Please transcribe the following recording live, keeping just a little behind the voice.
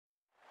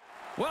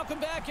Welcome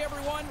back,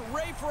 everyone.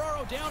 Ray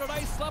Ferraro down at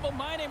ice level.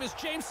 My name is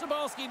James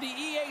Cybulski. The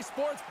EA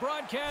Sports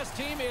broadcast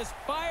team is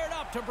fired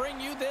up to bring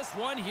you this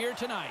one here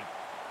tonight.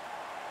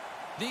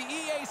 The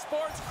EA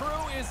Sports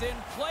crew is in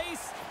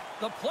place.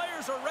 The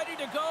players are ready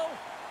to go.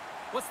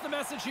 What's the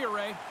message here,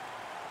 Ray?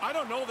 I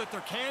don't know that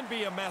there can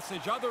be a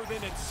message other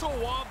than it's so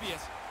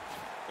obvious.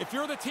 If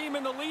you're the team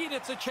in the lead,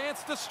 it's a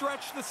chance to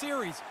stretch the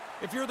series.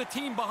 If you're the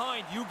team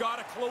behind, you got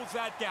to close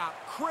that gap.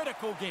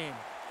 Critical game.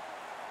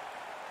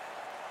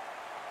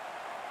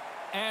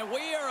 And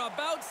we are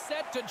about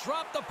set to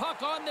drop the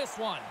puck on this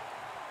one.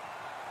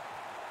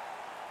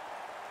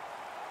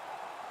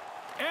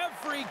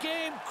 Every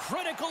game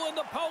critical in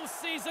the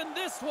postseason.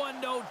 This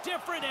one no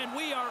different, and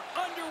we are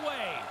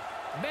underway.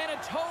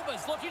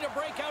 Manitoba's looking to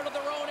break out of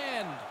their own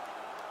end.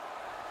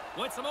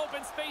 With some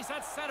open space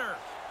at center.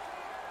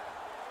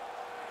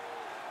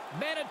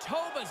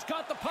 Manitoba's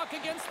got the puck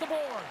against the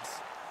boards.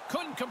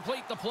 Couldn't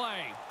complete the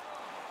play.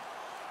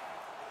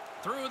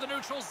 Through the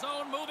neutral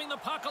zone, moving the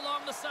puck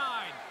along the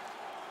side.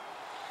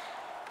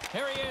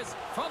 Here he is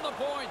from the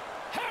point.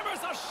 Hammers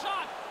a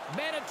shot.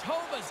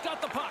 Manitoba's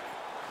got the puck.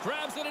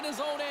 Grabs it in his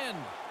own end.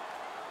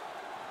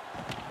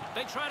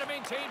 They try to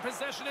maintain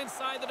possession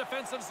inside the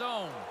defensive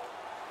zone.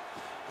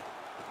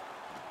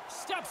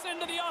 Steps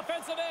into the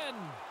offensive end.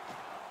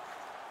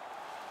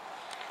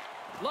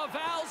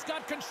 Laval's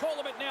got control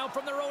of it now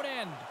from their own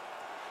end.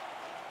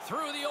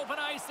 Through the open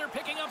ice, they're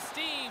picking up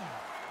steam.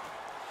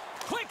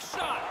 Quick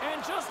shot,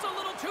 and just a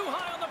little too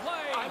high on the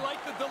play. I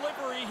like the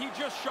delivery. He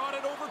just shot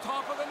it over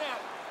top of the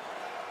net.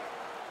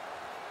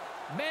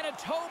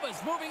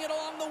 Manitoba's moving it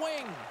along the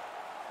wing.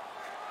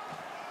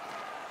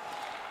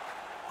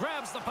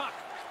 Grabs the puck.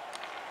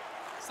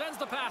 Sends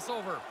the pass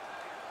over.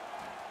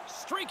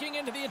 Streaking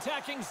into the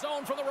attacking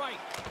zone from the right.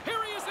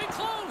 Here he is in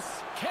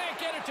close. Can't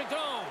get it to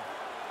go.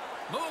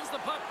 Moves the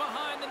puck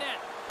behind the net.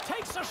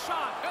 Takes a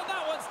shot, and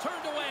that one's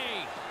turned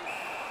away.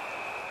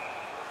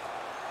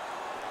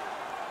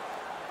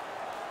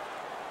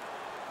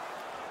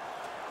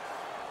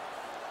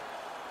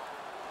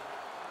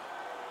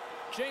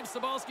 James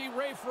Cybulski,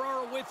 Ray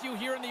Ferraro with you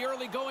here in the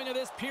early going of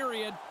this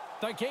period.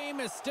 The game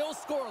is still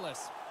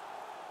scoreless.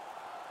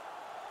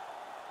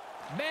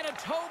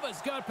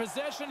 Manitoba's got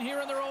possession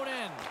here in their own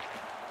end.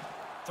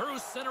 Through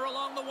center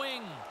along the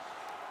wing.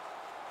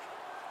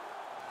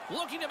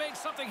 Looking to make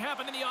something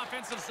happen in the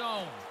offensive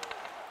zone.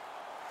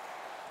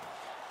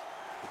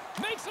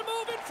 Makes a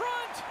move in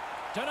front.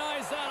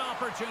 Denies that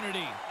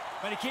opportunity.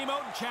 But he came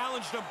out and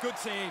challenged him. Good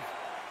save.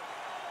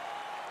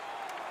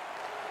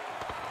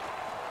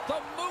 The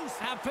Moose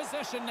have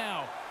possession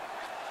now.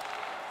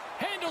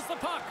 Handles the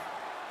puck.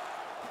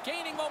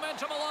 Gaining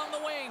momentum along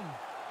the wing.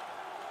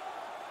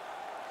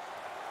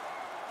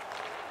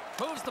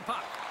 Moves the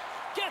puck.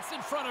 Gets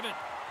in front of it.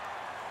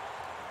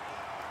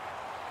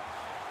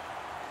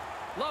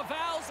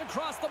 Laval's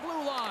across the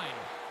blue line.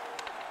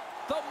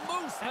 The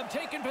Moose have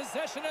taken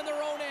possession in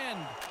their own end.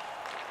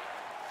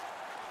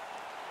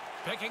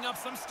 Picking up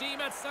some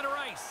steam at center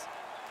ice.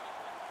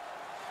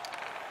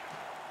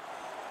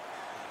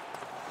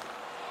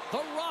 The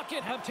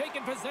Rocket have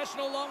taken possession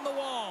along the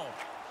wall.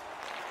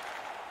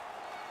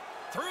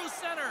 Through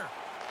center.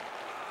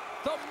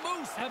 The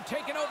Moose have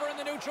taken over in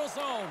the neutral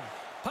zone.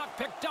 Puck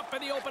picked up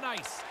in the open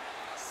ice.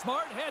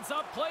 Smart heads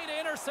up play to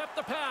intercept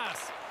the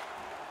pass.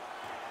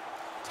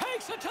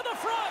 Takes it to the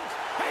front.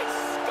 He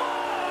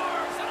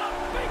scores! And a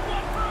big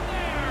one from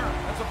there.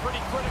 That's a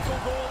pretty critical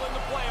goal in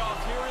the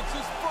playoffs here. It's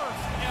his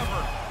first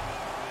ever.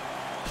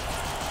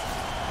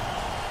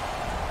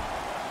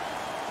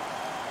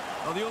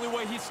 Well, the only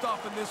way he's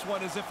stopping this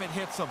one is if it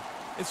hits him.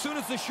 As soon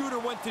as the shooter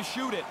went to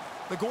shoot it,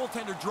 the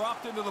goaltender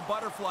dropped into the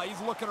butterfly. He's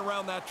looking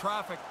around that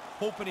traffic,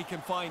 hoping he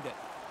can find it.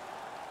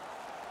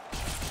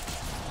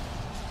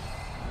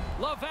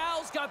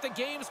 Laval's got the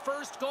game's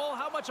first goal.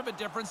 How much of a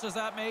difference does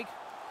that make?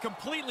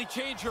 Completely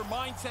change your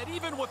mindset,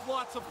 even with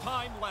lots of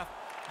time left.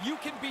 You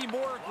can be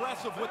more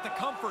aggressive with the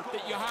comfort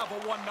that you have a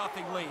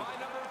 1-0 lead.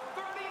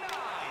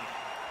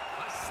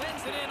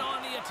 Sends it in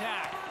on the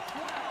attack.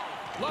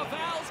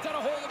 Laval's got a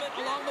hold of it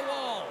along the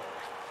wall.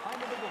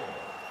 Time of the goal,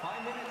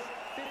 5 minutes,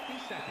 50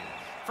 seconds.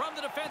 From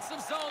the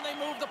defensive zone, they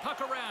move the puck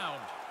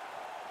around.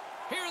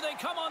 Here they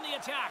come on the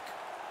attack.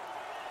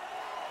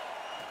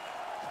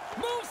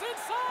 Moves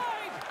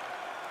inside.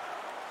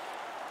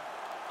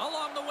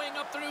 Along the wing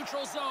up the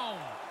neutral zone.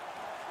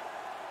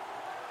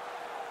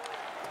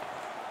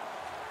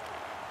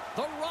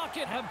 The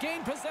Rocket have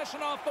gained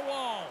possession off the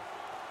wall.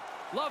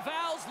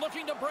 Laval's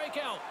looking to break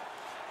out.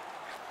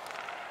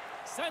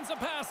 Sends a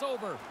pass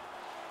over.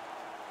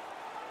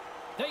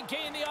 They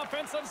gain the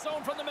offensive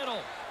zone from the middle.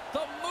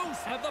 The Moose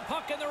have the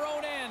puck in their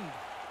own end.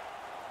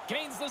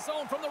 Gains the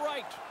zone from the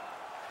right.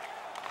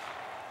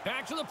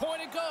 Back to the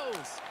point it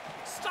goes.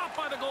 Stopped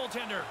by the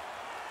goaltender.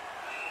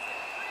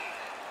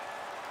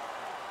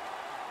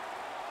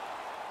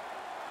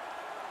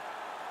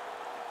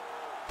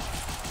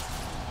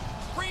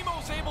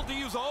 Primo's able to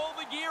use all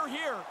the gear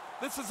here.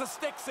 This is a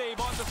stick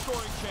save on the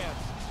scoring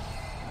chance.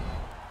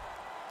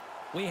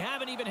 We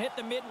haven't even hit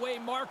the midway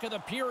mark of the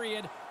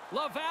period.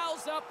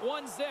 Laval's up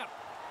 1-0.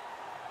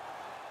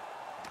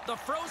 The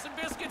frozen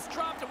biscuits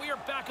dropped, and we are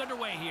back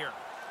underway here.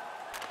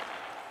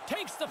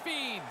 Takes the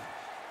feed.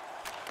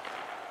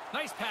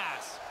 Nice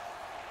pass.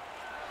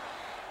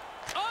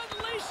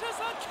 Unleashes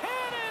a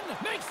cannon.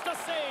 Makes the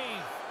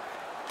save.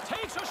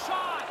 Takes a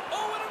shot.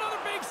 Oh, and another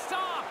big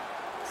stop.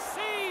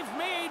 Save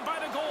made by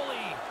the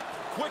goalie.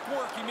 Quick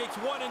work. He makes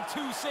 1 and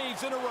 2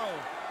 saves in a row.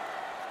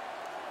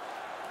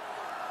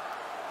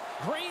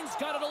 Green's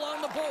got it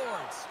along the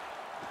boards.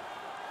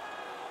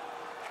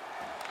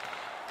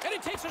 And he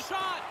takes a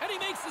shot, and he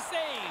makes the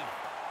save.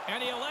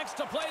 And he elects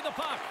to play the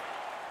puck.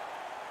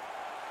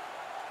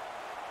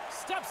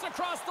 Steps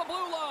across the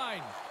blue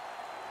line.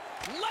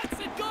 Lets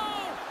it go.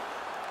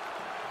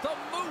 The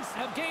Moose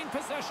have gained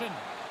possession.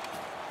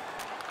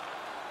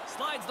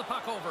 Slides the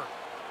puck over.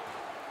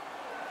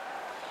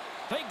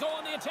 They go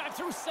on the attack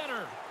through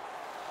center.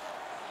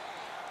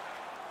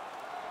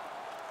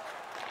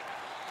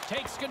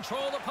 Takes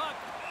control of the puck,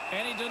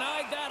 and he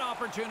denied that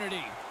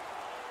opportunity.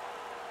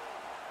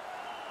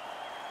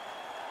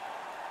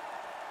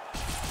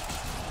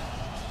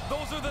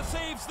 Those are the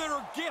saves that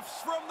are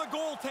gifts from the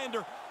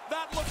goaltender.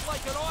 That looked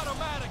like an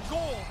automatic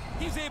goal.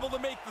 He's able to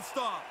make the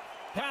stop.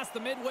 Past the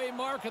midway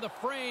mark of the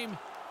frame,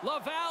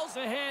 Laval's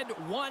ahead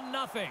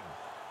 1-0.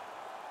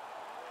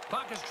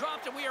 Puck is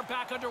dropped, and we are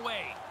back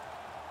underway.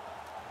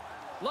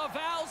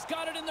 Laval's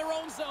got it in their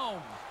own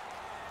zone.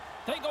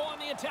 They go on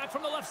the attack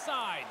from the left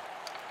side.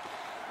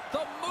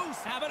 The Moose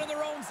have it in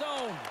their own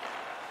zone.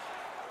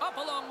 Up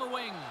along the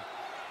wing.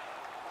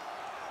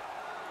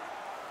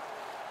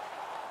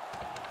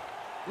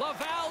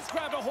 Laval's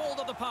grabbed a hold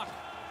of the puck.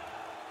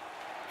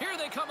 Here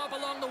they come up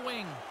along the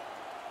wing.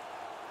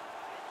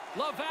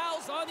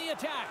 Laval's on the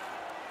attack.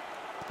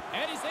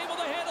 And he's able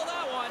to handle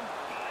that one.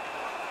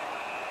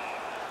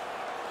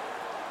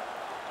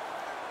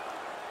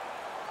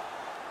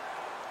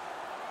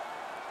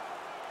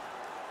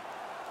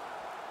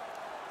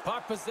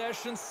 Puck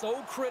possession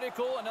so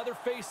critical. Another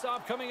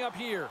face-off coming up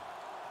here.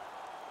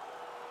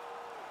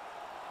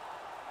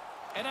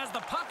 And as the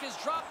puck is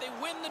dropped, they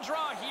win the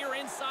draw here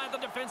inside the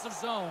defensive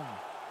zone.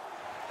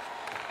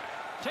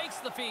 Takes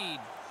the feed.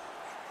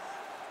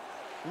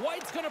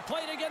 White's going to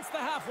play it against the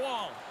half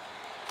wall.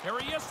 Here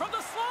he is from the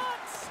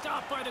slot.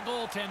 Stopped by the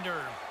goaltender.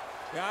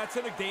 Yeah, it's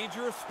in a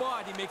dangerous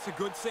spot. He makes a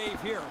good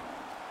save here.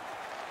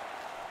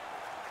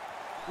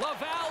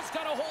 Laval's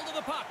got a hold of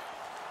the puck.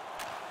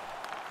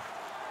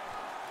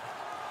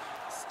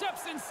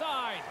 Steps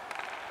inside.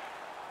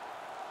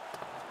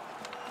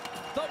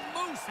 The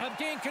Moose have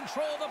gained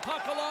control of the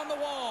puck along the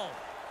wall.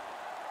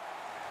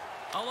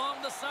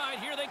 Along the side,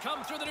 here they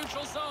come through the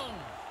neutral zone.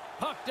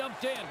 Puck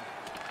dumped in.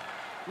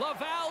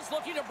 Laval's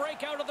looking to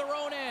break out of their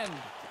own end.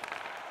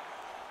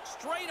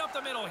 Straight up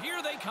the middle,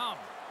 here they come.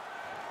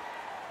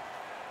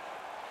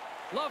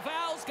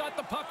 Laval's got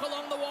the puck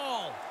along the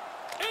wall.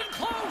 In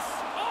close,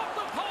 off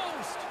the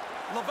post.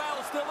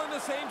 Laval's still in the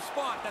same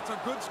spot. That's a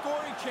good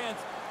scoring chance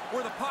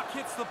where the puck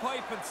hits the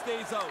pipe and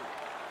stays out.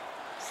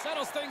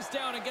 Settles things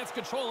down and gets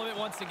control of it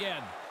once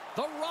again.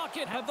 The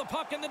Rocket have the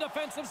puck in the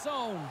defensive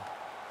zone.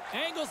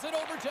 Angles it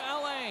over to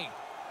LA.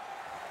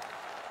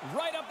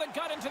 Right up the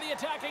gut into the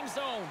attacking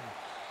zone.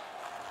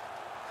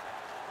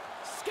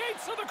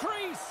 Skates to the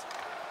crease.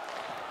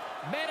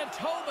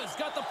 Manitoba's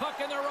got the puck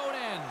in their own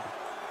end.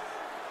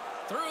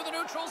 Through the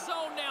neutral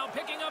zone now,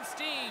 picking up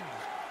steam.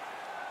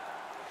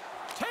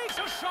 Takes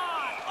a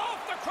shot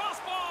off the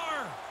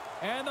crossbar.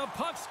 And the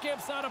puck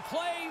skips out of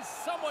play.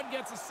 Someone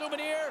gets a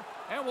souvenir,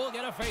 and we'll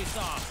get a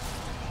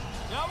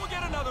face-off. Now we'll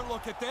get another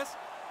look at this.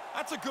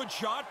 That's a good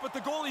shot, but the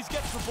goalies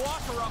get the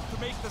blocker up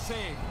to make the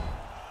save.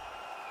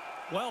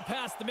 Well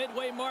past the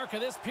midway mark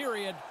of this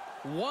period,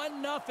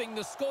 1-0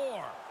 the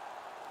score.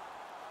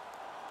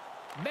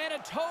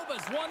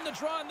 Manitoba's won the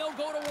draw, and they'll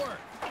go to work.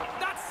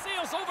 That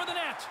sails over the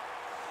net.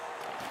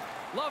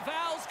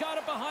 Laval's got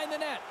it behind the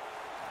net.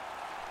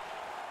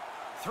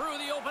 Through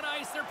the open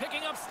ice, they're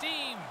picking up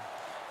steam.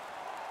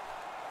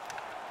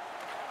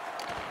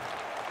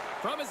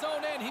 From his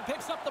own end, he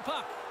picks up the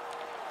puck.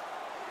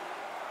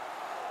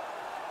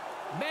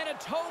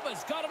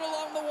 Manitoba's got it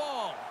along the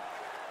wall.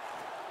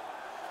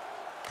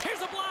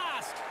 Here's a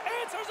blast.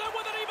 Answers it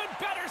with an even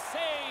better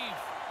save.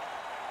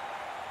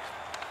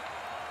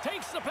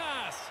 Takes the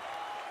pass.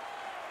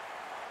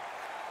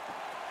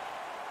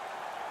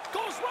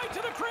 Goes right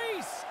to the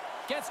crease.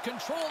 Gets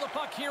control of the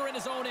puck here in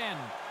his own end.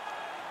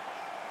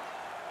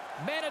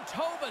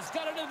 Manitoba's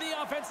got it in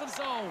the offensive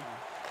zone.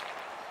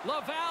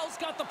 Laval's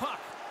got the puck.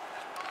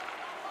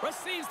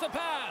 Receives the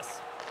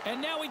pass.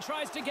 And now he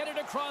tries to get it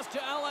across to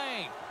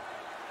LA.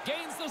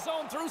 Gains the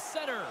zone through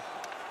center.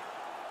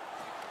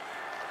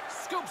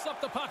 Scoops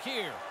up the puck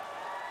here.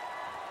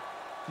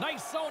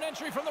 Nice zone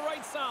entry from the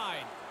right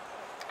side.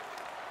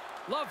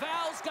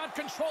 Laval's got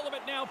control of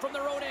it now from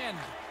their own end.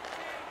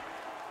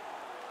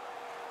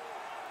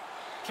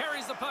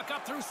 Carries the puck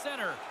up through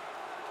center.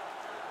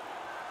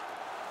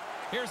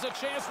 Here's a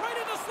chance right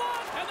in the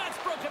slot, and that's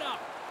broken up.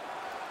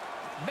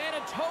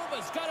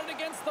 Manitoba's got it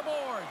against the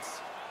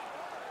boards.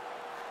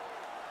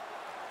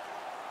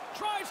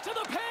 Drives to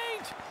the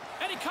paint.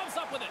 And he comes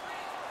up with it.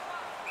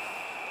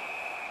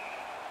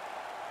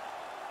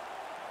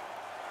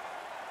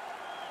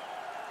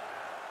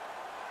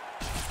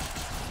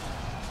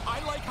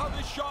 I like how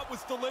this shot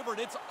was delivered.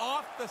 It's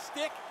off the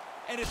stick,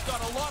 and it's got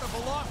a lot of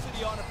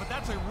velocity on it, but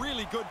that's a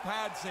really good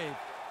pad save.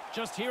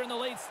 Just here in the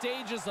late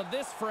stages of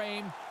this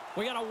frame,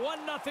 we got a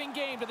 1-0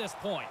 game to this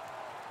point.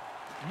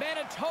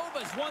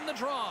 Manitoba's won the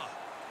draw.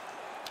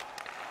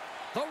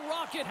 The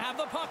Rocket have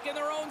the puck in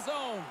their own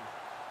zone.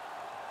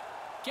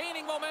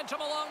 Gaining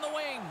momentum along the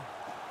wing.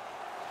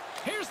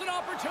 Here's an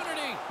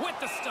opportunity with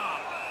the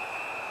stop.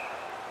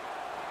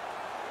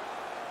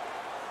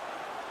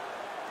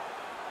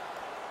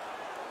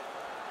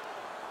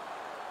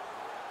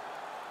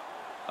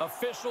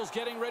 Officials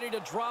getting ready to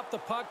drop the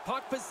puck.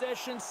 Puck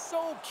possession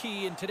so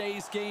key in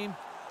today's game.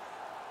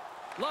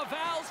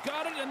 Laval's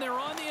got it, and they're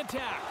on the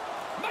attack.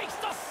 Makes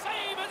the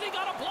save as he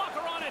got a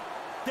blocker on it.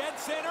 Dead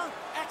center,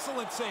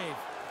 excellent save.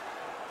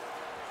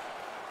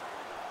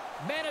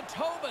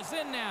 Manitoba's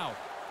in now.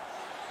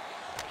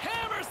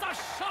 Hammers the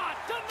shot,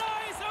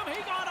 denies him,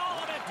 he got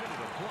all of it.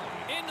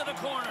 Into the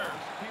corner.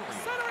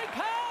 Centering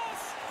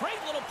pass. Great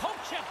little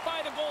poke check by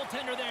the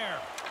goaltender there.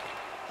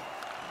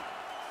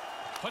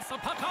 Puts the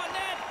puck on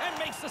net and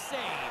makes the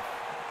save.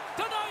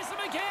 Denies him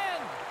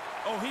again.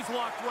 Oh, he's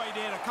locked right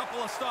in. A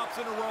couple of stops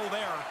in a row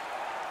there.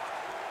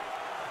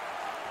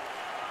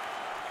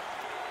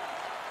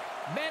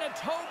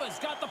 Manitoba's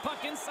got the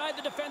puck inside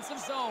the defensive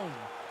zone.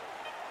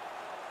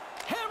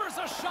 Hammers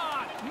a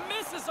shot.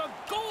 Misses a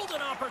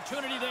golden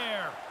opportunity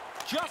there.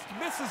 Just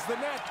misses the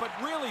net, but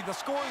really the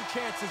scoring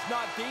chance is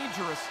not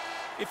dangerous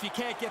if you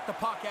can't get the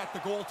puck at the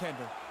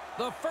goaltender.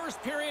 The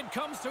first period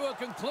comes to a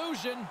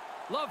conclusion.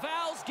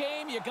 Laval's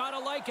game, you gotta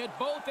like at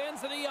both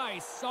ends of the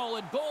ice.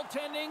 Solid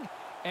goaltending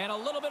and a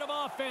little bit of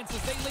offense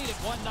as they lead it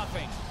 1-0.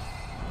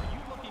 Are you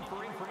looking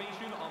for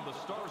information on the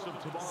stars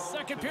of tomorrow?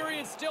 Second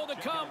period still to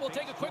come. We'll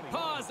take a quick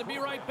pause and be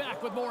right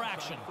back with more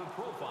action.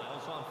 For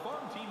profiles on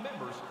farm team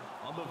members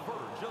on the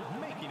verge of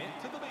making it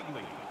to the big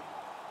league.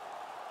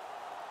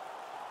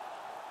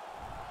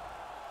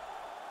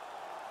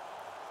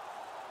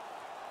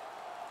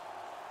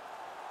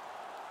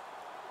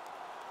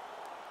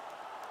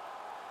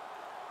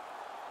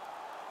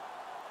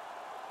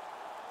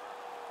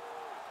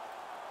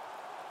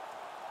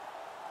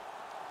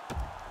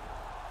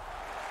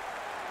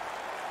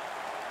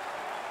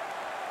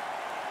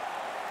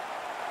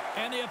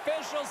 And the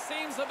official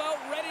seems about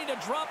ready to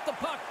drop the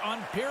puck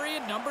on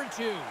period number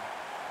 2.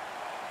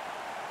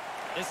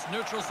 This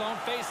neutral zone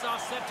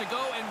face-off set to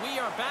go, and we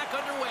are back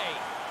underway.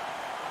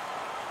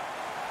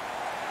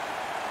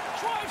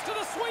 Drives to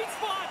the sweet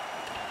spot.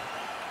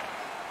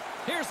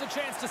 Here's a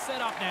chance to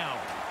set up now.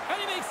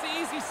 And he makes the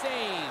easy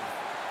save.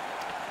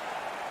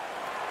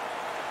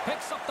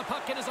 Picks up the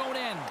puck in his own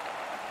end.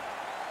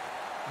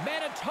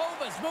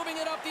 Manitoba's moving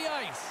it up the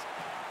ice.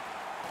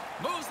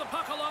 Moves the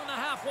puck along the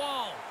half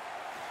wall.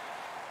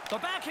 The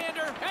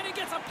backhander, and he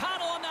gets a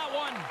paddle on that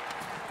one.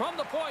 From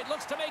the point,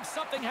 looks to make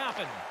something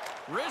happen.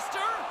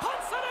 Wrister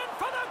puts it in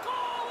for the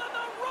goal, and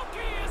the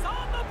rookie is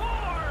on the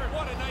board.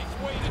 What a nice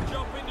way to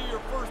jump into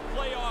your first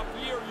playoff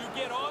year. You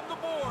get on the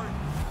board,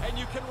 and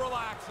you can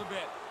relax a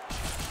bit.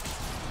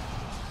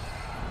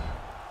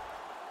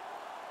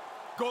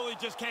 Goalie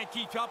just can't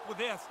keep up with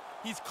this.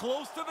 He's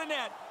close to the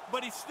net,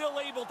 but he's still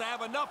able to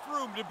have enough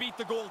room to beat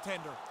the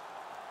goaltender.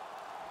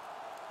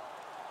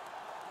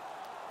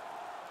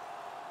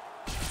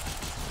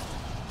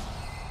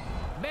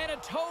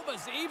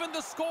 Manitoba's evened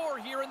the score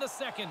here in the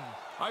second.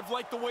 I've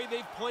liked the way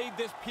they've played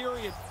this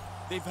period.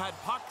 They've had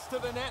pucks to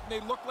the net, and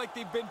they look like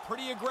they've been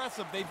pretty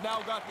aggressive. They've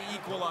now got the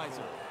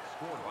equalizer.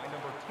 Scored by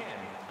number 10,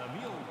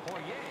 Emile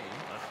Poirier.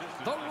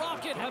 The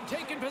Rocket have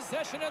taken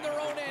possession in their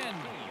own end.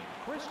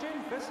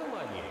 Christian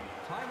Vesselani.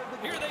 Time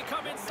of the Here they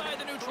come inside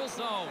the neutral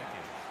zone.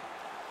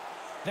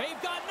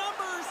 They've got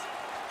numbers.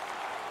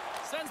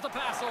 Sends the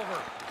pass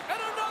over. And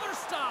another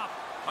stop.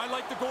 I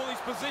like the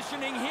goalie's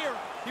positioning here.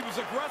 He was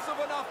aggressive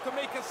enough to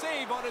make a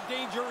save on a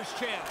dangerous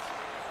chance.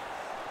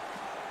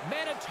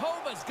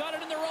 Manitoba's got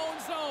it in their own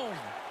zone.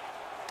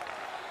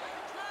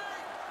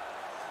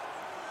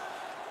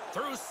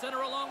 Through center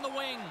along the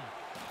wing.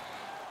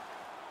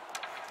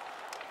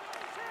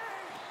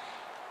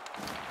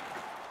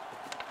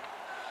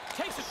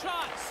 Takes a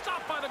shot.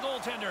 Stopped by the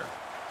goaltender.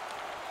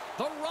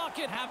 The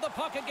Rocket have the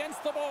puck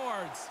against the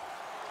boards.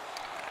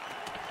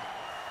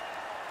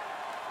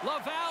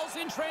 Laval's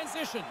in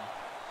transition.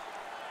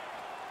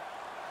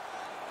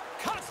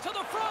 Cuts to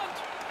the front.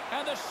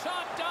 And the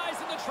shot dies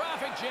in the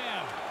traffic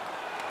jam.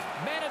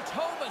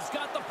 Manitoba's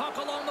got the puck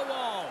along the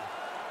wall.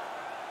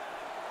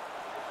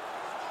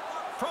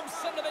 From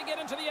center they get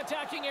into the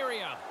attacking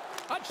area.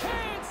 A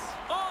chance!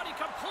 Oh, and he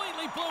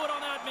completely blew it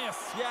on that miss.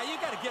 Yeah, you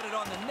got to get it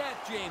on the net,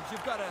 James.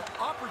 You've got an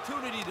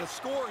opportunity to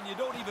score, and you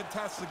don't even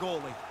test the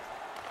goalie.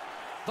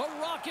 The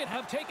Rocket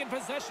have taken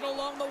possession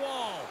along the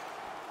wall.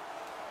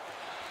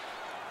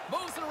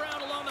 Moves it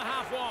around along the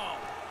half wall.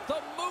 The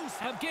Moose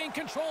have gained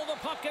control of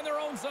the puck in their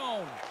own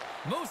zone.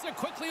 Moves it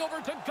quickly over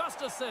to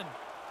Gustafsson.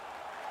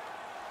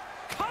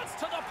 Cuts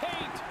to the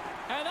paint.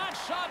 And that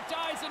shot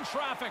dies in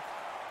traffic.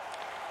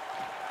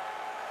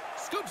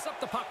 Scoops up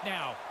the puck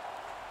now.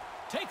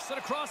 Takes it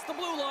across the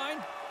blue line.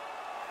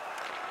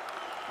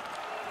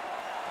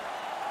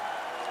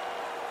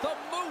 The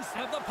Moose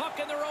have the puck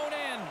in their own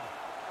end.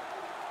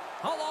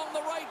 Along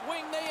the right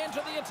wing, they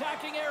enter the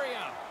attacking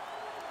area.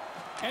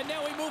 And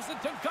now he moves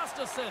it to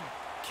Gustafsson.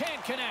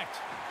 Can't connect.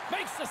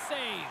 Makes the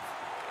save.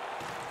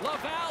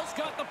 Laval's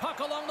got the puck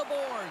along the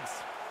boards.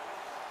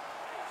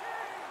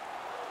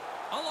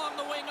 Along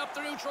the wing up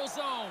the neutral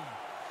zone.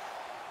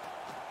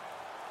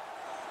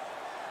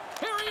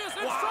 Here he is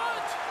in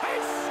front. He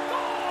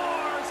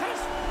scores his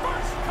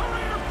first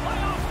career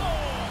playoff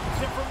goal.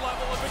 Different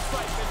level of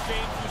excitement,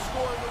 James. You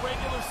score in the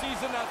regular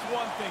season, that's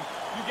one thing.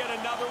 You get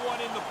another one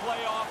in the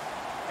playoffs,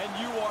 and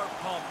you are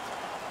pumped.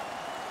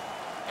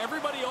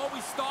 Everybody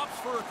always stops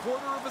for a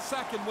quarter of a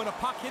second when a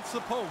puck hits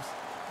the post.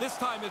 This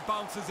time it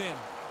bounces in.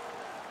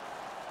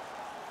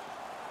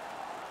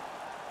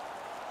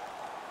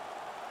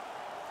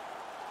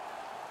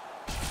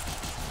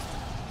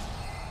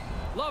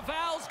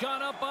 Laval's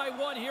gone up by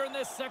 1 here in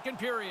this second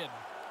period.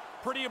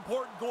 Pretty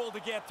important goal to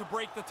get to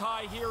break the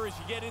tie here as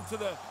you get into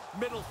the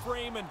middle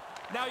frame, and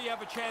now you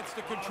have a chance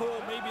to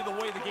control maybe the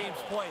way the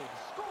game's played.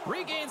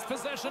 Regains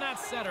possession at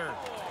center.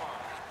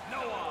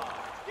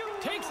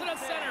 Takes it at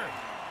center.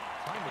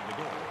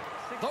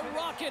 The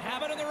Rocket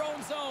have it in their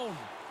own zone.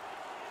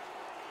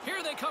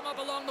 Here they come up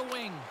along the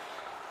wing.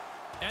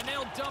 And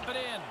they'll dump it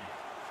in.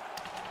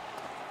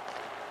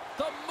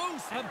 The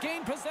Moose have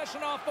gained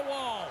possession off the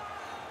wall.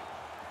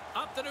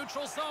 Up the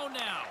neutral zone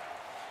now.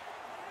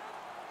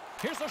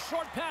 Here's a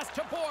short pass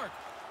to Bork.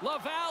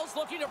 Laval's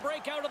looking to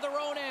break out of their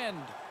own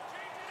end.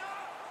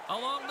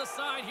 Along the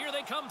side, here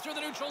they come through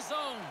the neutral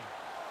zone.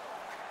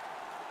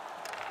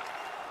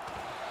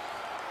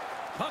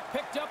 Puck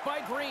picked up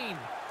by Green.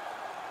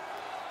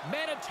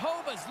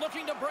 Manitoba's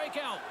looking to break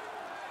out.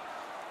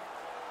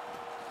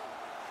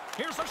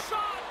 Here's a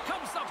shot.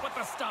 Comes up with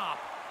the stop.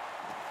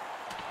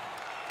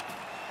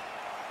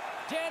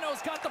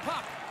 Dano's got the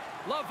puck.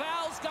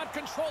 Laval's got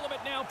control of it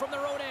now from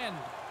their own end.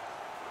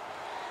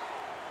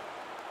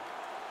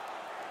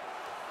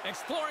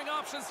 Exploring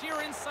options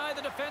here inside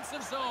the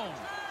defensive zone.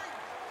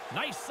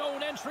 Nice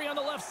zone entry on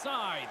the left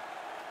side.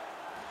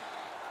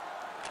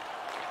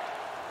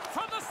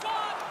 From the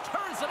slot,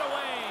 turns it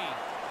away.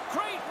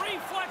 Great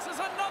reflexes,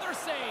 another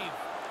save.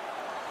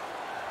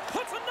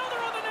 Puts another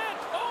on the net.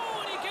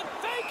 Oh, and he can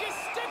thank his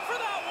stick for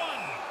that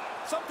one.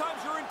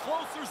 Sometimes you're in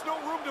close, there's no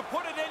room to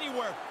put it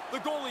anywhere. The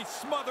goalie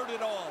smothered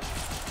it all.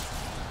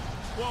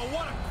 Well,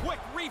 what a quick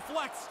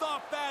reflex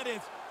stop that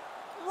is.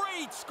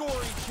 Great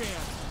scoring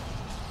chance.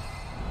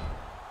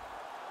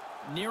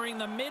 Nearing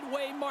the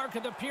midway mark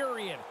of the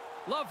period.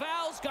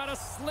 Laval's got a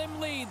slim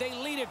lead. They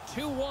lead it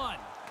 2-1.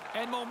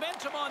 And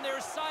momentum on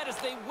their side as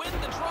they win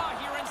the draw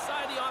here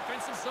inside the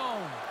offensive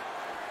zone.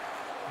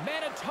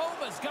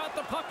 Manitoba's got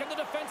the puck in the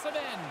defensive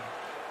end.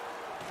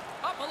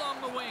 Up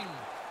along the wing.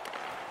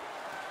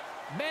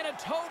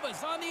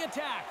 Manitoba's on the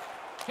attack.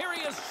 Here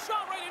he is,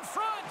 shot right in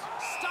front.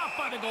 Stopped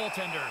by the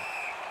goaltender.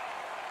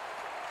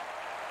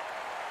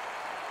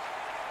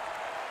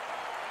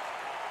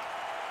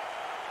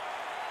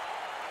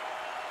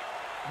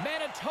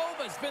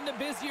 Manitoba's been the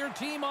busier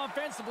team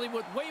offensively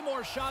with way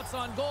more shots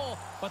on goal,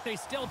 but they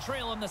still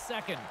trail in the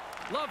second.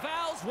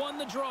 Laval's won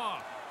the draw.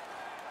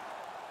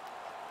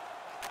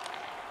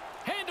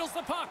 Handles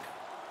the puck.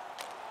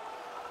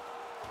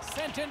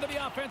 Sent into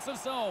the offensive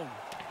zone.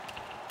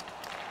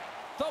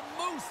 The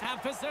Moose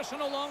have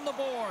possession along the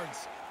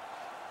boards.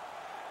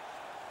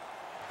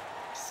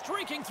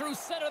 Streaking through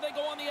center, they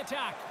go on the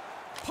attack.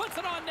 Puts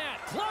it on net.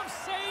 Glove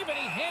save, and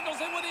he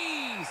handles it with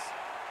ease.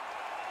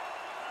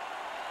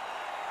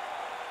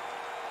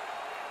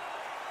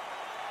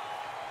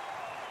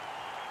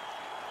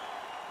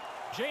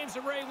 James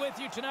and Ray with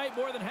you tonight.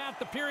 More than half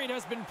the period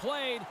has been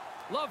played.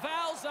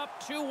 Laval's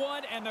up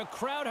 2-1, and the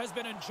crowd has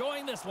been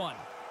enjoying this one.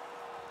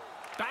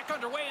 Back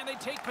underway, and they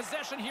take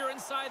possession here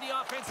inside the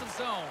offensive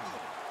zone.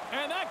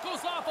 And that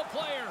goes off a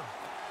player.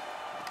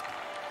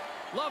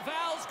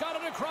 Laval's got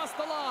it across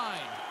the line.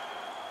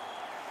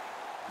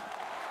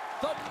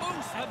 The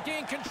Moose have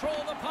gained control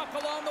of the puck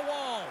along the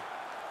wall.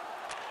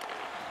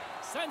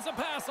 Sends a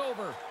pass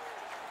over.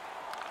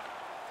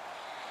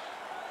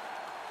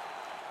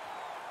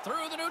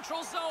 Through the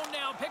neutral zone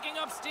now, picking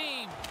up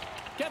steam.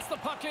 Gets the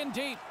puck in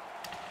deep.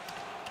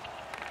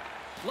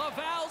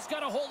 Laval's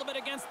got a hold of it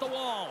against the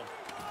wall.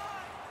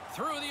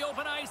 Through the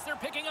open ice, they're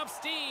picking up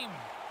steam.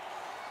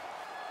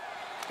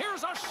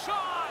 Here's a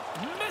shot.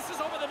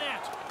 Misses over the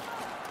net.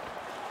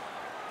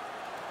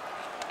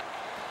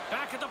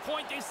 Back at the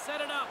point, they set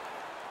it up.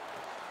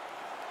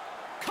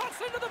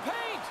 Cuts into the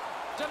paint.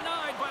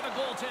 Denied by the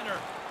goaltender.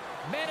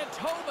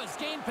 Manitoba's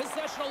gained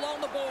possession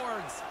along the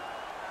boards.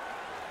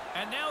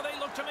 And now they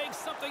look to make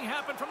something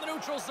happen from the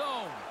neutral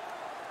zone.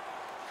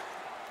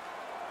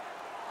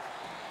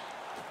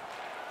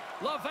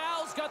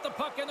 Laval's got the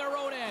puck in their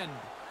own end.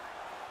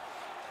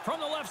 From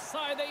the left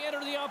side, they enter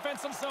the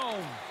offensive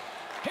zone.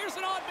 Here's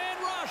an odd man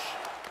rush.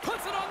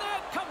 Puts it on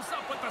net. Comes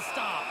up with the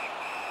stop.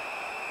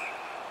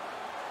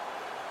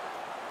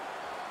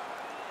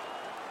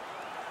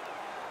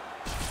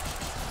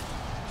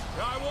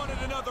 I wanted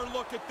another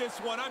look at this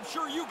one. I'm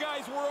sure you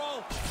guys were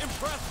all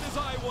impressed as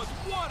I was.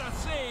 What a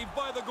save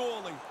by the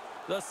goalie.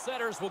 The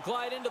setters will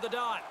glide into the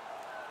dot.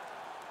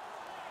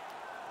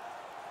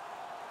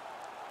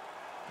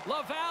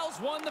 Laval's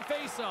won the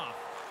faceoff.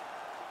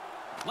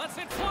 Lets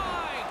it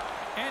fly.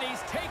 And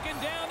he's taken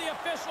down. The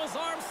official's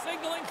arm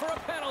signaling for a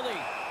penalty.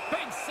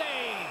 Big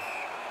save.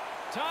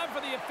 Time for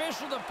the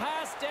official to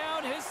pass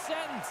down his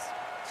sentence.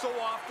 So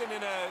often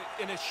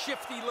in a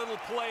shifty little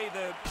play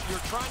that you're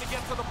trying to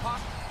get to the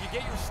puck, you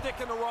get your stick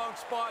in the wrong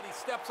spot, he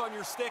steps on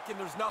your stick, and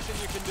there's nothing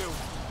you can do.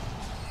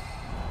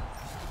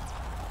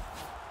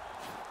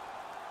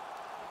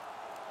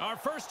 Our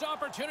first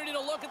opportunity to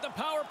look at the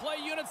power play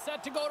unit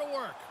set to go to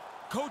work.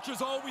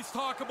 Coaches always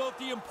talk about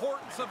the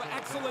importance of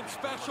excellent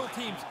special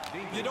teams.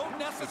 You don't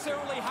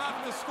necessarily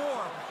have to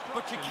score,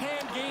 but you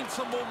can gain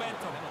some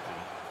momentum.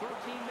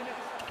 13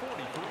 minutes,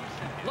 43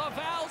 seconds.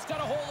 Laval's got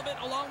a hold of it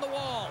along the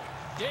wall.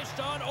 Dished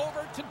on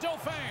over to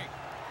Dauphin.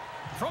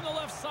 From the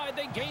left side,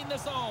 they gain the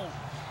zone.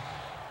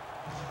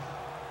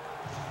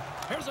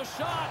 Here's a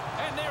shot,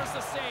 and there's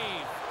the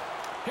save.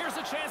 Here's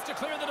a chance to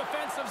clear the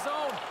defensive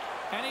zone,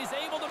 and he's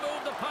able to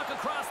move the puck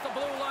across the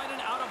blue line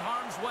and out of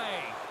harm's way.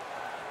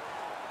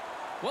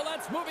 Well,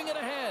 that's moving it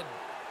ahead.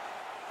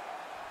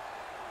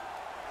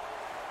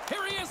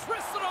 Here he is,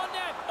 wristed on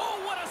net.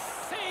 Oh, what a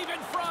save in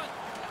front.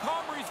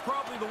 Comrie's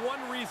probably the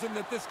one reason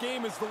that this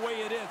game is the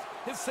way it is.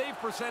 His save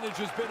percentage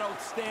has been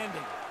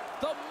outstanding.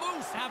 The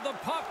Moose have the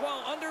puck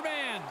while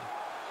undermanned. 10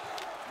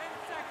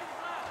 seconds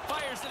left.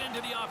 Fires it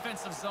into the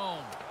offensive zone.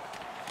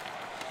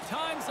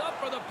 Time's up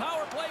for the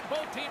power play.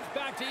 Both teams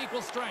back to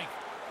equal strength.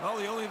 Well,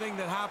 the only thing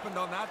that happened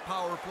on that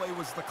power play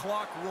was the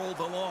clock rolled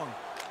along.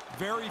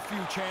 Very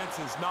few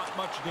chances, not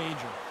much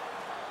danger.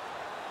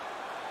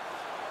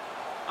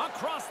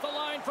 Across the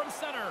line from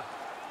center.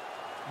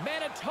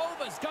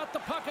 Manitoba's got the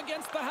puck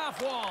against the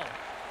half wall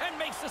and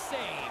makes a save.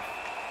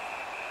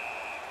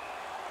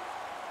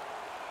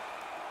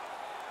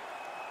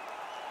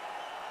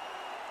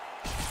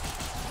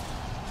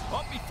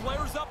 Up, he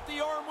flares up the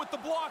arm with the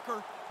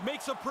blocker.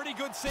 Makes a pretty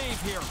good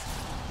save here.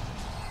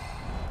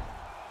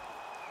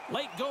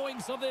 Late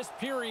goings of this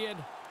period.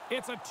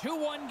 It's a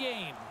 2-1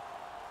 game.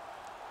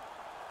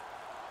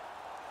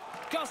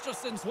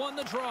 Gustafson's won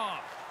the draw.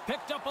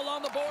 Picked up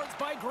along the boards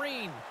by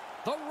Green.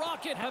 The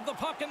Rocket have the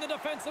puck in the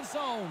defensive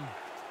zone.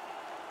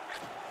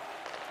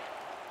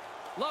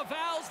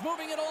 Laval's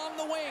moving it along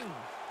the wing.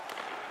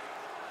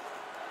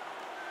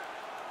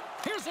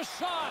 Here's a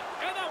shot,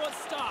 and that one's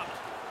stopped.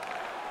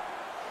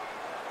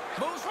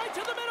 Moves right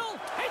to the middle,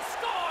 and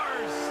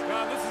scores!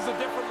 Now, this is a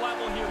different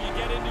level here. You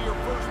get into your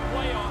first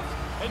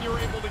playoffs, and you're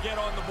able to get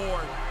on the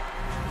board.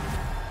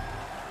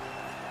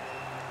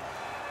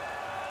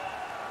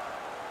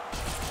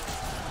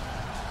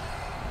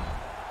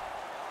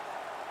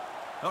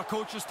 Now,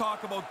 coaches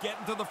talk about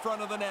getting to the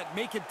front of the net,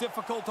 make it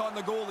difficult on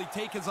the goalie,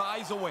 take his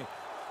eyes away.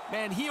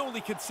 Man, he only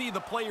could see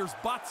the players'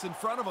 butts in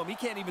front of him. He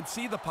can't even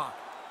see the puck.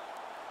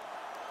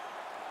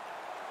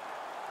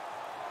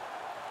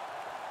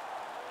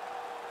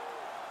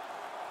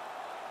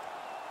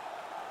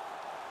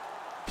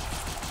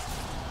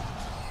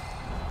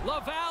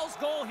 Laval's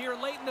goal here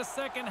late in the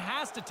second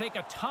has to take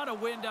a ton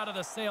of wind out of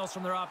the sails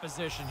from their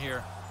opposition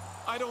here.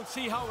 I don't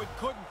see how it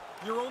couldn't.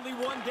 You're only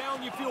one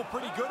down, you feel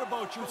pretty good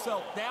about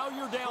yourself. Now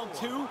you're down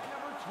two.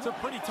 It's a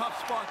pretty tough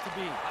spot to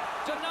be.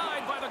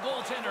 Denied by the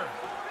goaltender.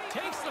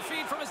 Takes the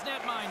feed from his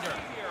netminder.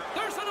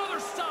 There's another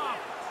stop.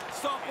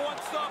 Stop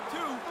one, stop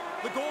two.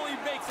 The goalie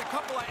makes a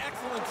couple of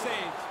excellent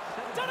saves.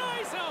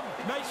 Denies him.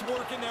 Nice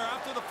work in there.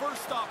 After the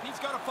first stop, he's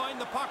got to find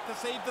the puck to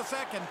save the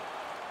second.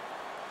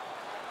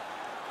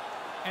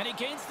 And he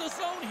gains the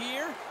zone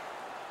here.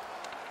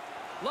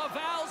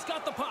 Laval's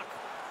got the puck.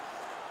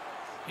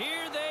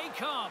 Here they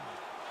come.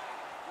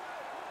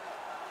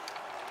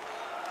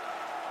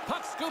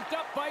 Puck scooped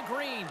up by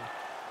Green.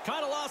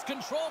 Kind of lost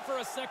control for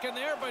a second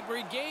there, but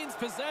regains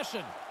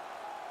possession.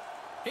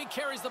 He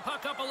carries the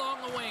puck up along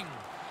the wing.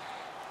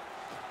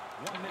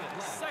 1 minute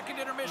left. Second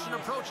intermission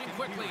approaching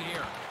quickly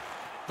here.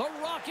 The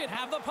Rocket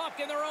have the puck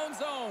in their own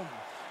zone.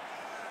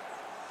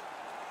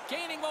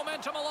 Gaining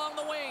momentum along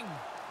the wing.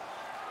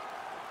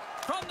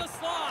 From the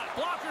slot,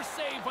 blocker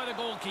saved by the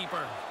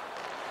goalkeeper.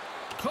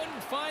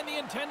 Couldn't find the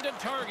intended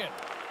target.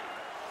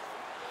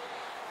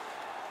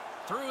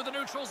 Through the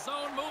neutral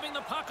zone, moving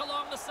the puck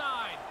along the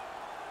side.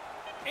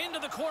 Into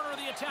the corner of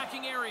the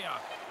attacking area.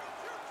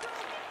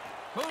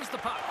 Moves the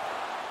puck.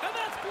 And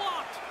that's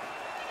blocked.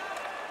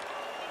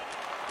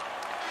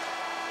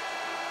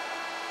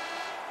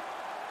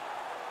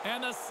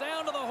 And the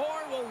sound of the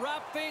horn will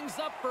wrap things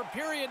up for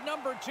period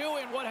number 2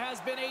 in what has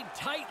been a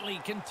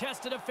tightly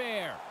contested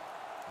affair.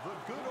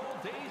 The good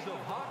old days of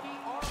hockey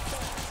are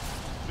back.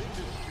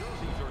 Vintage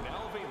jerseys are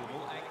now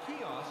available at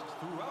kiosks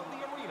throughout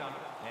the arena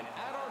and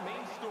at our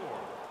main store.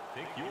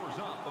 Pick yours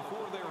up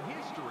before their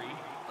history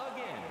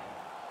again.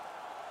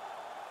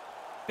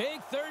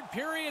 Big third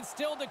period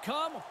still to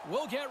come.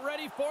 We'll get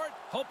ready for it.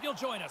 Hope you'll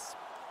join us.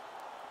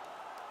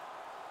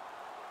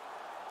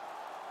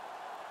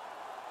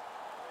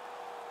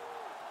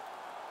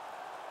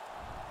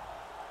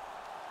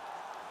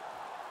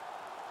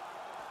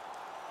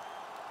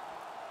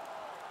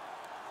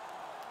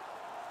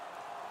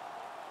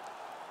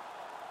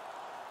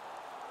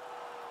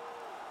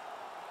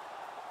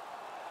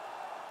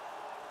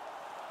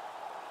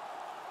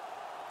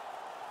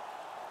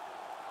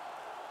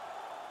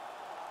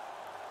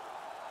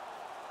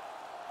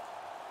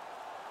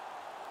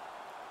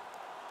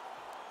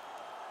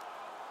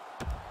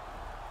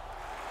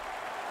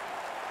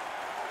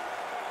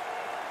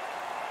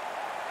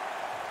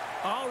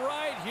 All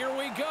right, here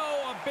we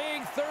go. A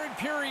big third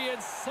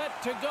period set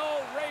to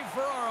go. Ray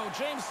Ferraro,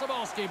 James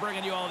Cybulski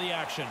bringing you all the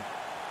action.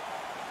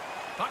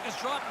 Puck is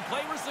dropped and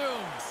play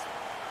resumes.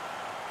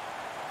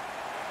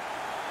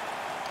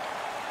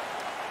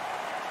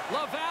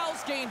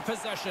 Laval's gained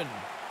possession.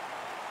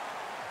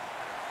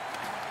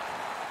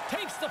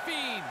 Takes the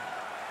feed.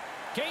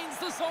 Gains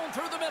the zone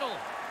through the middle.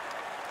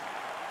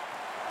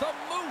 The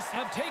Moose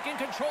have taken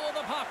control of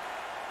the puck.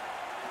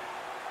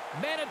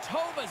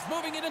 Manitoba's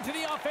moving it into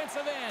the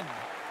offensive end.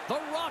 The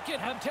Rocket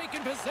have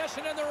taken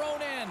possession in their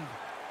own end.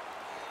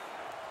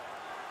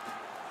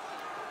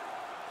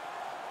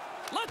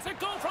 Lets it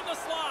go from the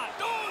slot.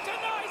 Oh,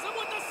 denies him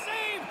with the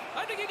save.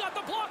 I think he got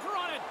the blocker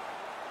on it.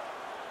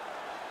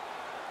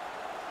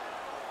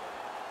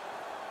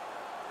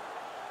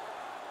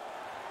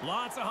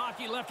 Lots of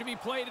hockey left to be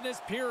played in this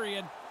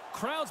period.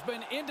 Crowd's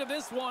been into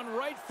this one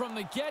right from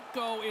the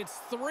get-go. It's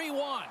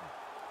 3-1.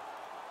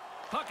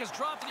 Puck is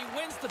dropped and he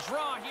wins the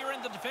draw here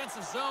in the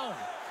defensive zone.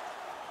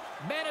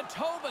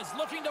 Manitoba's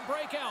looking to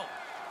break out.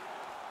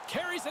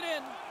 Carries it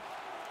in.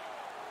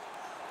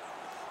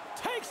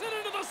 Takes it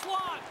into the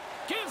slot.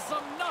 Gives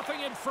them nothing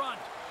in front.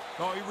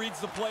 Oh, he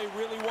reads the play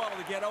really well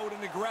to get out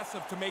and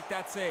aggressive to make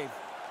that save.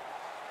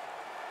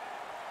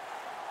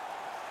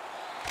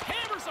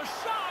 Hammers a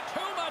shot.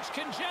 Too much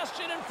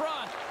congestion in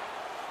front.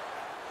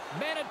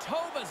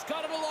 Manitoba's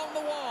got it along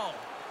the wall.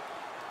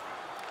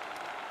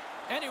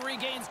 And he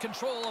regains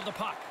control of the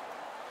puck.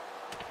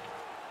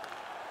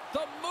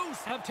 The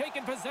Moose have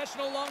taken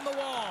possession along the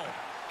wall.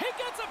 He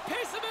gets a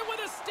piece of it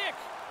with a stick.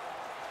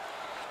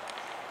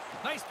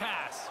 Nice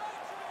pass.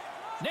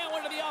 Now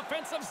into the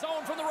offensive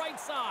zone from the right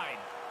side.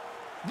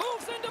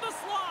 Moves into the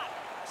slot.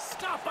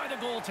 Stopped by the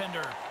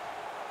goaltender.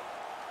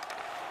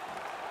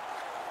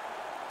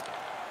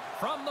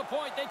 From the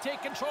point, they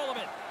take control of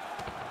it.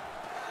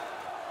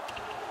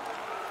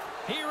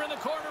 Here in the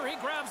corner, he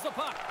grabs the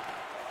puck.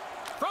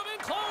 From in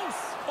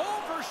close,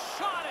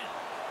 overshot it.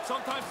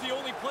 Sometimes the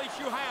only place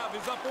you have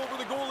is up over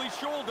the goalie's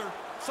shoulder.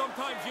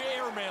 Sometimes you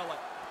airmail it.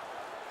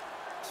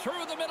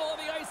 Through the middle of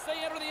the ice,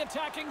 they enter the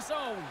attacking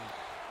zone.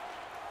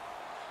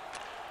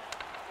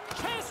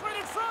 Chase right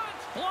in front,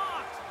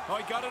 blocked. Oh,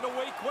 he got it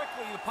away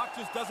quickly. The puck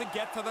just doesn't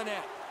get to the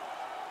net.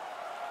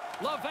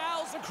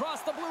 Laval's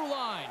across the blue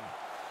line.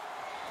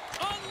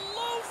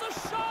 Unloads a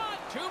shot.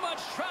 Too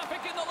much traffic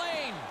in the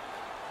lane.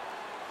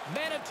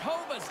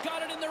 Manitoba's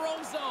got it in their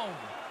own zone.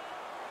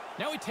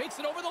 Now he takes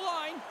it over the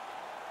line.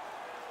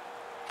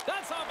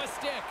 That's off a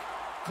stick.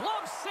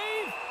 Glove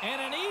save,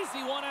 and an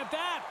easy one at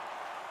that.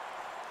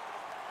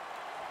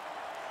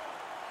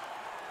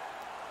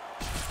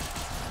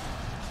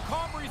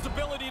 Comrie's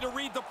ability to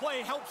read the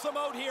play helps him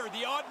out here.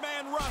 The odd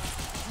man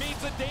rush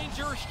means a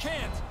dangerous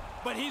chance,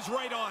 but he's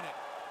right on it.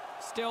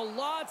 Still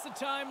lots of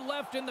time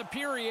left in the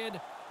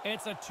period.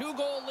 It's a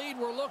 2-goal lead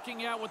we're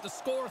looking at with the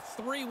score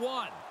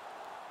 3-1.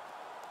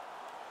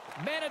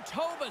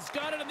 Manitoba's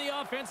got it in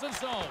the offensive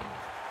zone.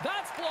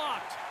 That's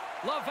blocked.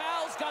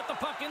 Laval's got the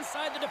puck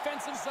inside the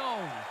defensive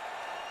zone.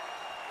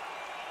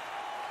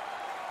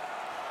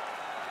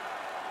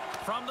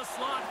 From the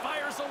slot,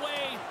 fires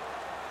away.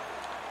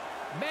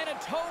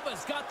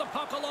 Manitoba's got the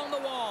puck along the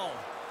wall.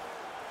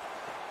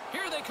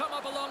 Here they come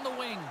up along the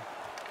wing.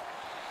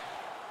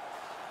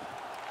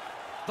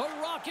 The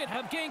Rocket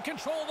have gained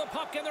control of the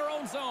puck in their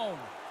own zone.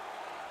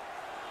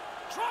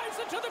 Drives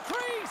it to the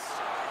crease.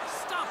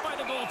 Stopped by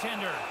the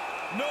goaltender.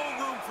 No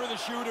room for the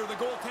shooter. The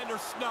goaltender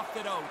snuffed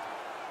it out.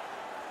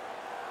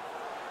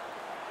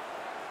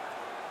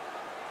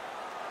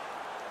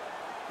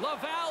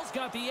 Laval's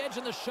got the edge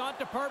in the shot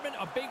department.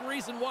 A big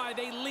reason why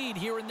they lead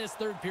here in this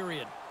third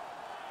period.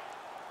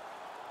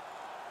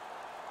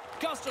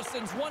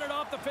 Gustafson's won it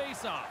off the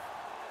faceoff.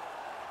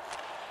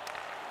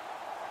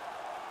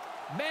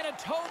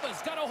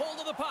 Manitoba's got a hold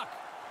of the puck.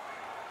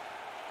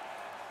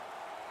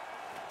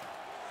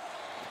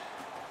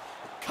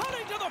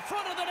 Cutting to the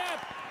front of the net.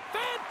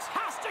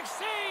 Fantastic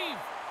save.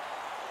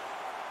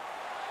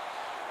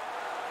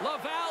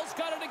 Laval's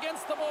got it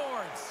against the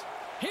boards.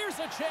 Here's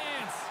a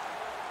chance.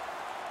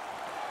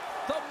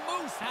 The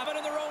Moose have it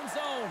in their own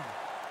zone.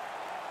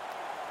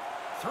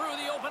 Through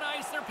the open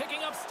ice, they're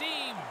picking up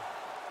steam.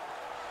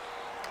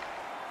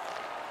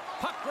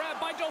 Puck grab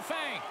by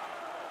Dauphin.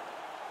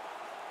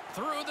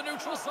 Through the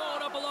neutral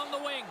zone, up along the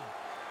wing.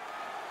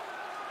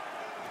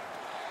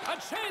 A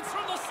chance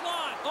from the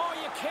slot. Oh,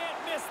 you can't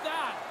miss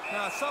that.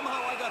 Now,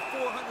 somehow I got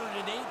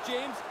 408,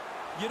 James.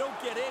 You don't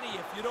get any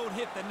if you don't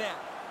hit the net.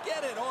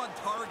 Get it on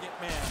target,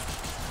 man.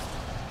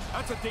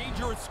 That's a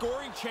dangerous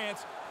scoring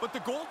chance, but the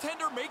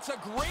goaltender makes a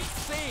great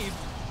save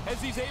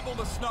as he's able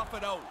to snuff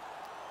it out.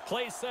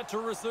 Play set to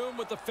resume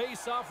with the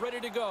face-off ready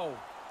to go.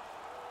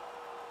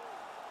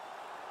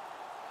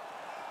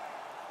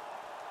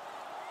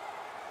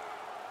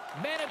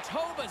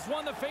 Manitoba's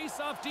won the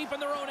face-off deep in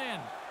their own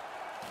end.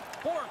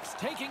 Bork's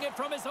taking it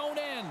from his own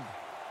end.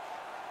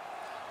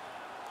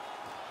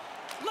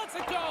 Lets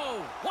it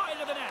go. Wide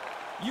of the net.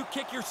 You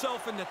kick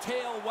yourself in the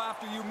tail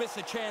after you miss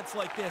a chance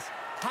like this.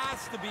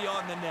 Has to be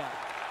on the net.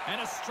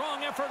 And a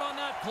strong effort on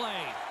that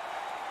play.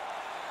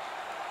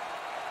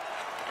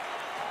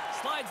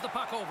 Slides the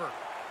puck over.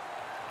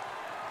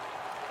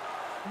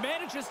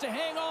 Manages to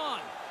hang on.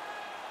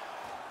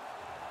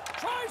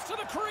 Drives to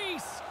the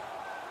crease.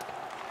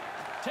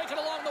 Taken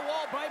along the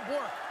wall by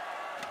Bork.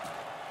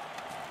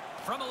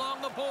 From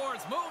along the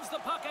boards, moves the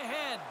puck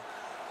ahead.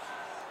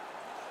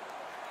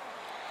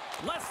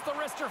 Lets the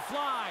wrister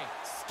fly.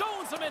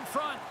 Stones him in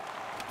front.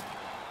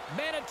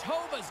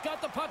 Manitoba's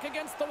got the puck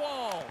against the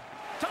wall.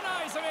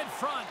 Denies him in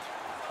front.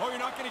 Oh, you're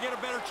not going to get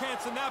a better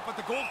chance than that, but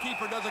the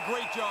goalkeeper does a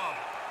great job.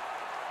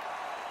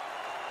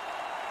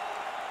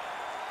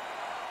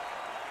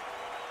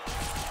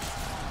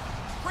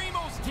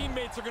 Primo's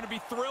teammates are going to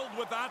be thrilled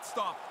with that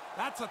stop.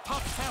 That's a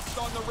tough test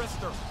on the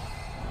wrister.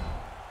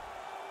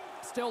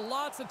 Still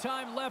lots of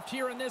time left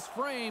here in this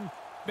frame.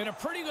 Been a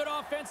pretty good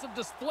offensive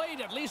display,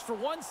 at least for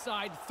one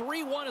side.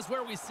 3-1 is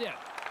where we sit.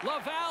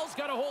 Laval's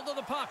got a hold of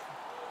the puck.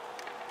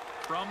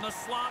 From the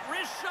slot,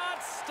 wrist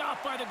shot,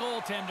 stopped by the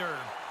goaltender.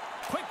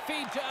 Quick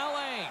feed to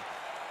LA.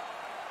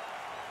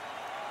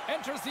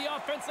 Enters the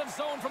offensive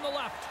zone from the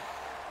left.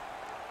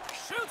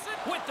 Shoots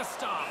it with the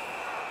stop.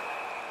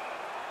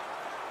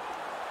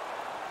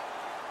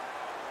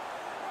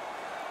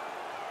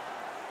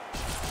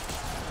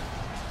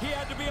 He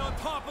had to be on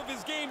top of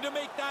his game to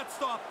make that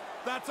stop.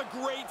 That's a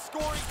great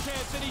scoring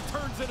chance, and he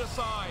turns it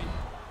aside.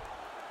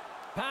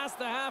 Past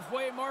the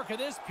halfway mark of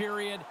this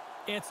period,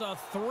 it's a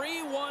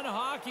 3-1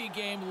 hockey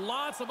game.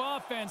 Lots of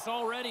offense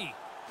already.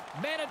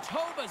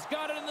 Manitoba's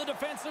got it in the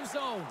defensive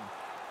zone.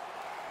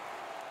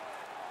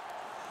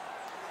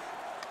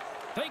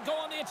 They go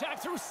on the attack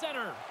through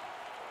center.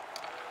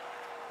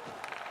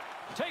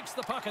 Takes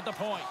the puck at the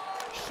point.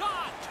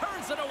 Shot,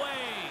 turns it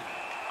away.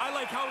 I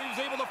like how he was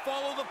able to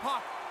follow the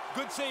puck.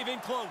 Good save in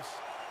close.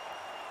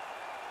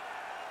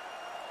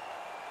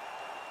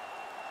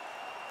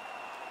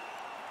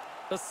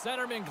 The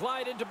centermen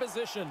glide into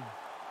position.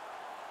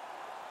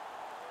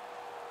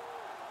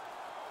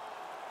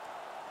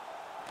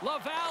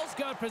 Laval's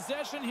got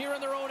possession here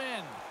in their own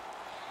end.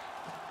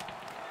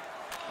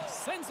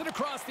 Sends it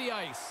across the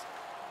ice.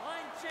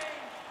 Line change.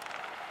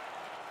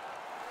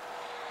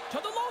 To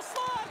the low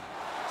slot.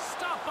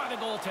 Stopped by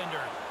the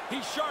goaltender.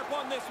 He's sharp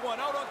on this one.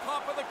 Out on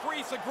top of the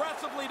crease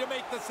aggressively to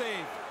make the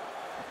save.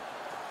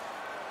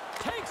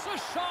 Takes a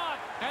shot,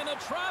 and the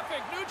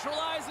traffic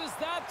neutralizes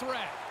that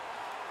threat.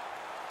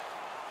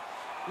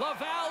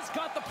 Laval's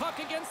got the puck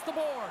against the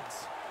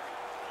boards.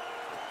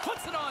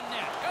 Puts it on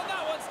net, and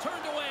that one's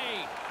turned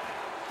away.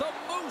 The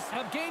Moose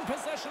have gained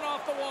possession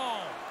off the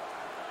wall.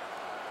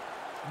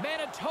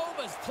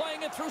 Manitoba's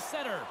playing it through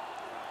center.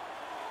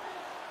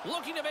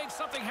 Looking to make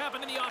something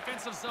happen in the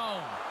offensive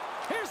zone.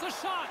 Here's the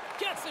shot.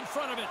 Gets in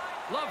front of it.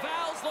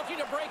 Laval's looking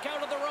to break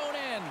out of their own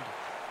end.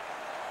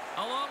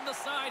 Along the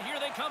side, here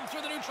they come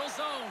through the neutral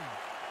zone.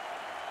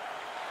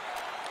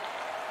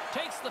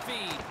 Takes the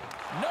feed.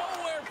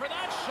 Nowhere for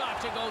that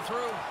shot to go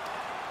through.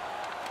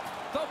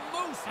 The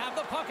Moose have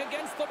the puck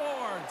against the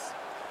boards.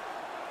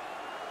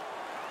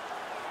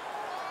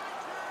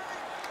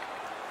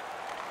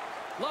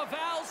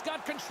 Laval's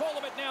got control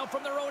of it now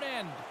from their own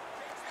end.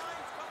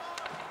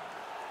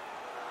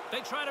 They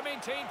try to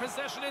maintain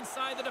possession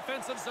inside the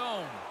defensive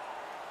zone.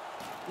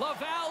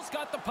 Laval's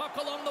got the puck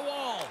along the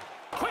wall.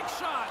 Quick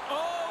shot.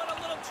 Oh, and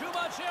a little too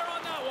much air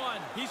on that one.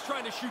 He's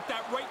trying to shoot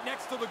that right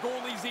next to the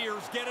goalie's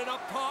ears. Get it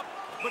up top,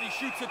 but he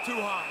shoots it too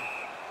high.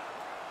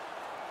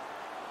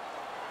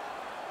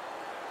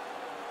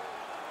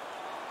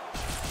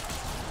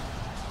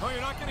 Oh,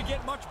 you're not going to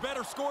get much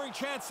better scoring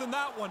chance than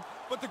that one,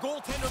 but the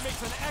goaltender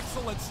makes an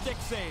excellent stick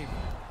save.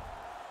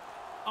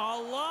 A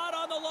lot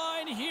on the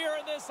line here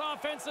in this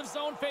offensive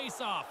zone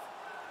faceoff.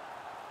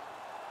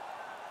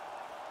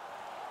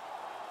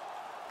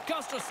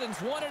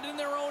 Gustafson's won it in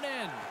their own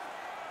end.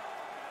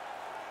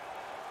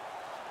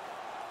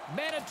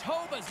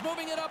 Manitoba's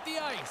moving it up the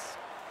ice.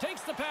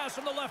 Takes the pass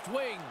from the left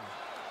wing.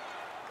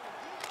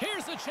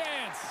 Here's the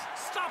chance.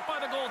 Stopped by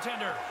the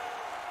goaltender.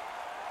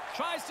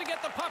 Tries to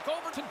get the puck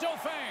over to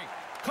Dauphin.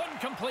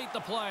 Couldn't complete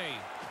the play.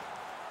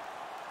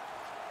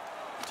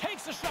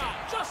 Takes a shot.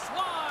 Just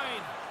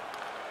wide.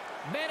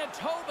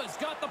 Manitoba's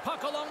got the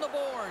puck along the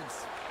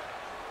boards.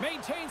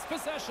 Maintains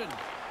possession.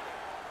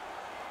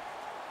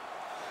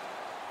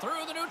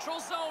 Through the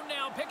neutral zone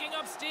now, picking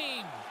up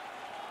steam.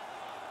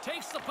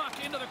 Takes the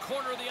puck into the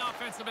corner of the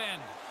offensive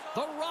end.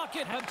 The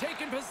Rocket have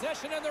taken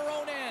possession in their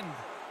own end.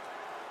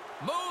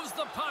 Moves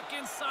the puck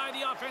inside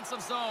the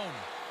offensive zone.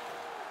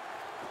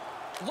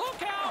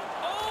 Look out!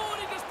 Oh,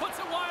 and he just puts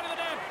it wide of the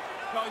net.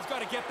 No, he's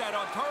got to get that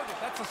on target.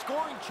 That's a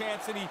scoring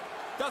chance, and he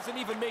doesn't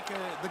even make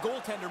the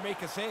goaltender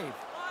make a save.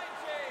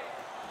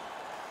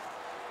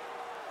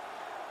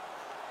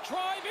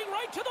 Driving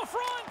right to the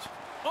front.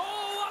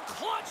 Oh, a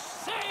clutch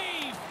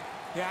save.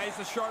 Yeah, it's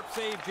a sharp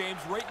save, James.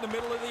 Right in the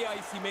middle of the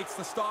ice, he makes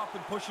the stop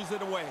and pushes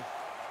it away.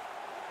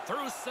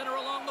 Through center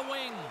along the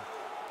wing.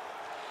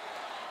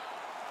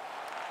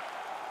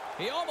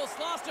 He almost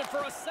lost it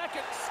for a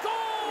second.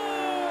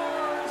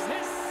 Scores!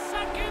 His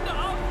second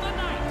of the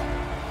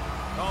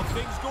night. Well,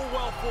 things go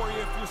well for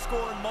you if you're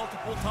scoring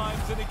multiple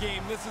times in a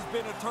game. This has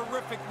been a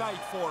terrific night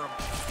for him.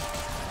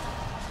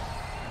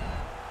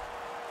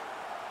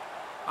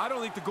 I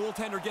don't think the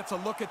goaltender gets a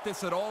look at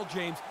this at all,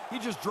 James. He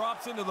just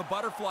drops into the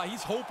butterfly.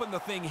 He's hoping the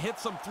thing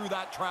hits him through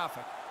that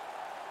traffic.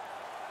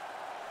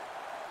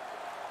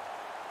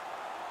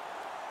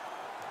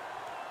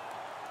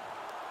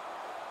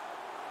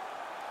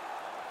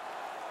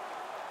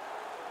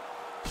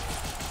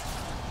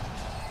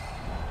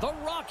 The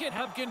Rocket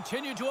have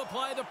continued to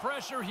apply the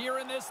pressure here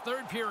in this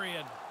third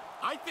period.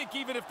 I think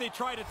even if they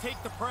try to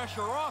take the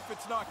pressure off,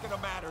 it's not going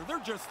to matter. They're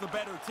just the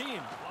better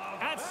team.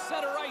 At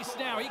center ice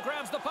now, he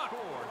grabs the puck.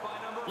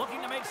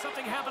 Looking to make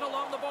something happen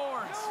along the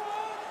boards.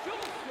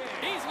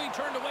 Easily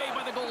turned away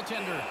by the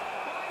goaltender.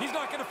 He's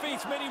not going to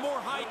face many more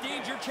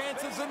high-danger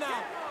chances than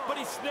that, but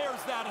he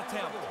snares that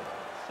attempt.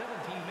 17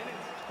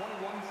 minutes,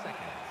 21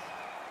 seconds.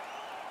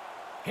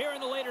 Here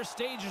in the later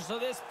stages of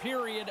this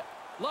period,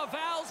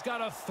 Laval's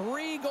got a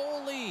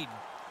 3-goal lead.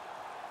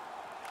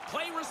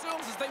 Play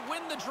resumes as they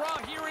win the draw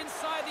here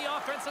inside the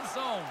offensive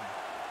zone.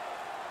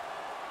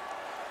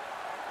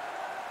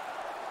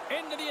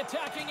 Into the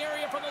attacking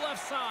area from the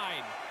left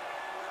side.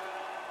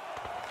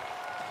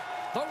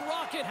 The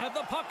Rocket have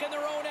the puck in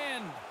their own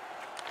end.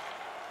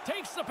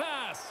 Takes the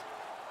pass.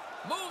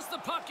 Moves the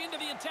puck into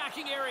the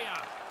attacking area.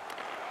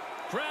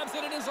 Grabs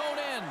it in his own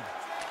end.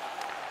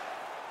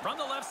 From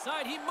the left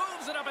side, he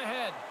moves it up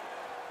ahead.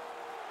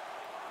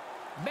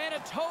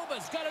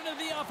 Manitoba's got it into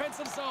the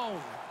offensive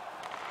zone.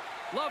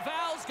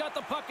 Laval's got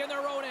the puck in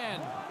their own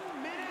end.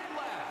 1 minute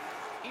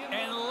left.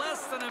 And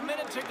less than a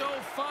minute to go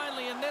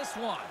finally in this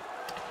one.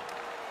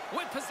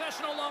 With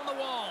possession along the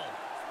wall.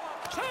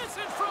 Chance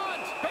in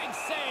front. Big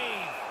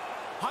save.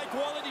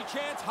 High-quality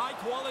chance,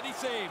 high-quality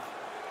save.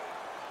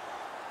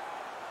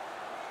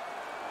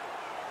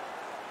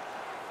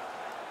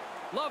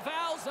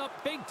 Laval's up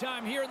big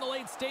time here in the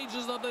late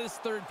stages of this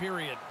third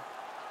period.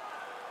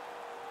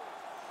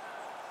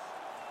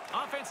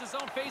 Offensive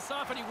zone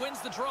face-off, and he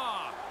wins the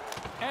draw.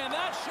 And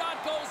that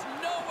shot goes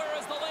nowhere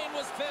as the lane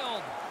was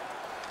filled.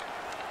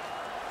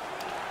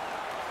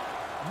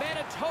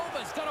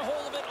 Manitoba's got a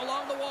hold of it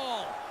along the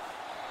wall.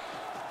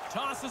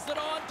 Tosses it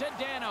on to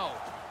Dano.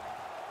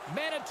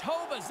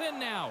 Manitoba's in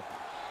now.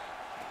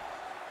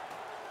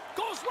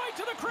 Goes right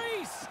to the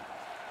crease.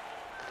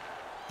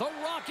 The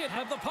Rocket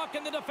have the puck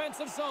in the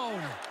defensive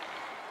zone.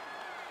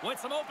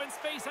 With some open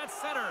space at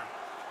center.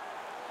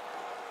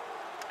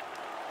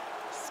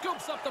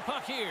 Scoops up the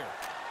puck here.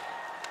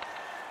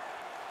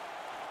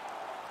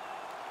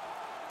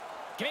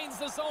 Gains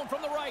the zone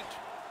from the right.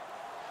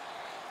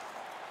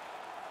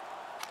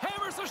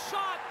 Hammers a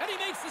shot, and he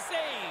makes the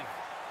save.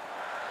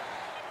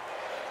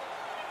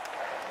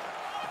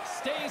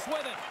 Stays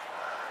with it.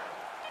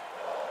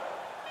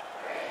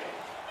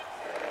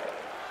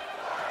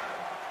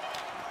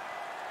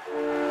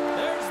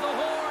 There's the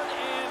horn,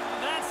 and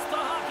that's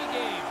the hockey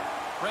game.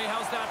 Ray,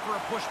 how's that for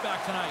a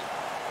pushback tonight?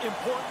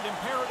 Important,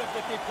 imperative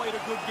that they played a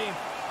good game.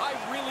 I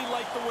really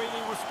like the way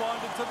they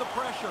responded to the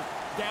pressure.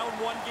 Down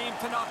 1-0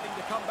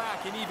 to come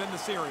back and even the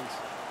series.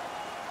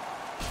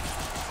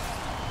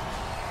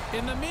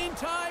 In the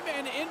meantime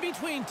and in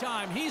between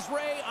time, he's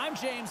Ray, I'm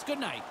James. Good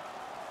night.